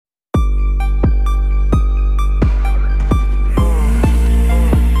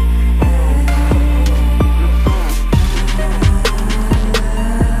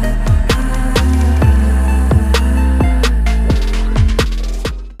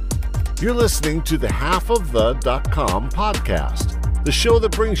You're listening to the halfofThe.com podcast, the show that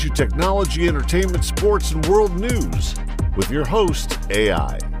brings you technology, entertainment, sports, and world news with your host,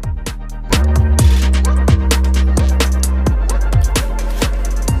 AI.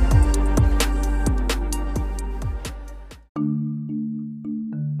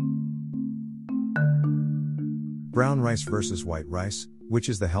 Brown rice versus white rice, which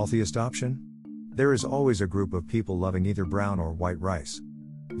is the healthiest option? There is always a group of people loving either brown or white rice.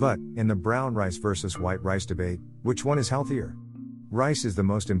 But, in the brown rice versus white rice debate, which one is healthier? Rice is the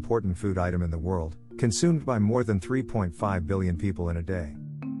most important food item in the world, consumed by more than 3.5 billion people in a day.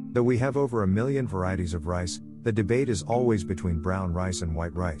 Though we have over 1 million varieties of rice, the debate is always between brown rice and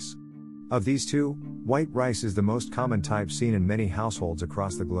white rice. Of these two, white rice is the most common type seen in many households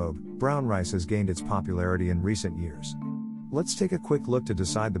across the globe. Brown rice has gained its popularity in recent years. Let's take a quick look to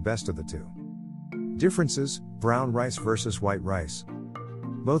decide the best of the two. Differences: brown rice versus white rice.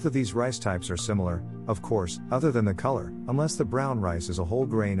 Both of these rice types are similar, of course, other than the color, unless the brown rice is a whole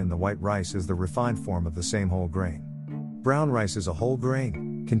grain and the white rice is the refined form of the same whole grain. Brown rice is a whole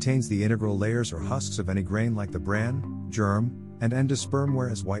grain, contains the integral layers or husks of any grain like the bran, germ, and endosperm,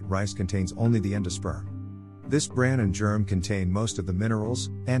 whereas white rice contains only the endosperm. This bran and germ contain most of the minerals,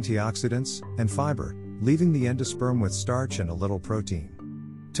 antioxidants, and fiber, leaving the endosperm with starch and a little protein.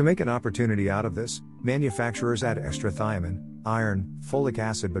 To make an opportunity out of this, manufacturers add extra thiamine, iron, folic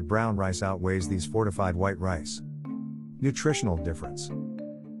acid, but brown rice outweighs these fortified white rice. Nutritional difference.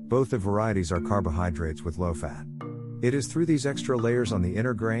 Both the varieties are carbohydrates with low fat. It is through these extra layers on the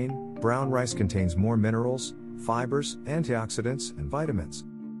inner grain, brown rice contains more minerals, fibers, antioxidants, and vitamins.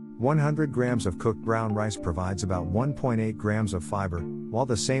 100 grams of cooked brown rice provides about 1.8 grams of fiber, while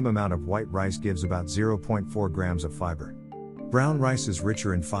the same amount of white rice gives about 0.4 grams of fiber. Brown rice is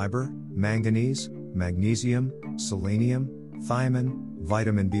richer in fiber, manganese, magnesium, selenium, thiamine,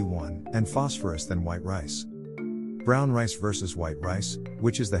 vitamin B1, and phosphorus than white rice. Brown rice versus white rice,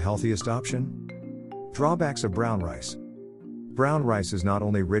 which is the healthiest option? Drawbacks of brown rice. Brown rice is not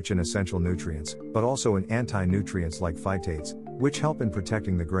only rich in essential nutrients, but also in anti-nutrients like phytates, which help in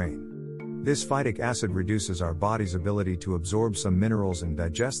protecting the grain. This phytic acid reduces our body's ability to absorb some minerals and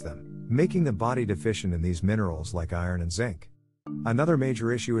digest them, making the body deficient in these minerals like iron and zinc. Another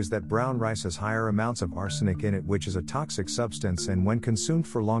major issue is that brown rice has higher amounts of arsenic in it, which is a toxic substance and when consumed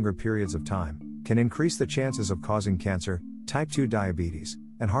for longer periods of time, can increase the chances of causing cancer, type 2 diabetes,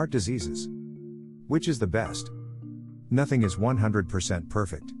 and heart diseases. Which is the best? Nothing is 100%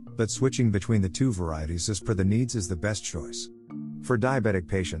 perfect, but switching between the two varieties as per the needs is the best choice. For diabetic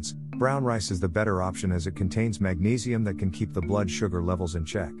patients, brown rice is the better option as it contains magnesium that can keep the blood sugar levels in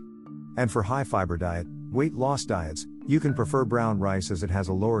check. And for high fiber diet, weight loss diets, you can prefer brown rice as it has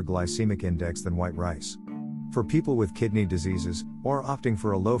a lower glycemic index than white rice. For people with kidney diseases, or opting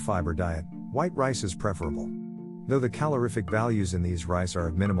for a low fiber diet, white rice is preferable. Though the calorific values in these rice are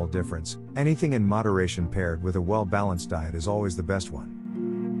of minimal difference, anything in moderation paired with a well-balanced diet is always the best one.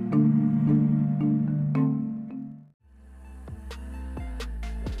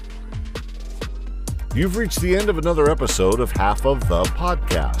 You've reached the end of another episode of Half of the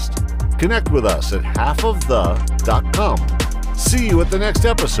Podcast. Connect with us at halfofthe.com. See you at the next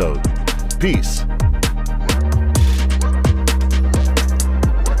episode. Peace.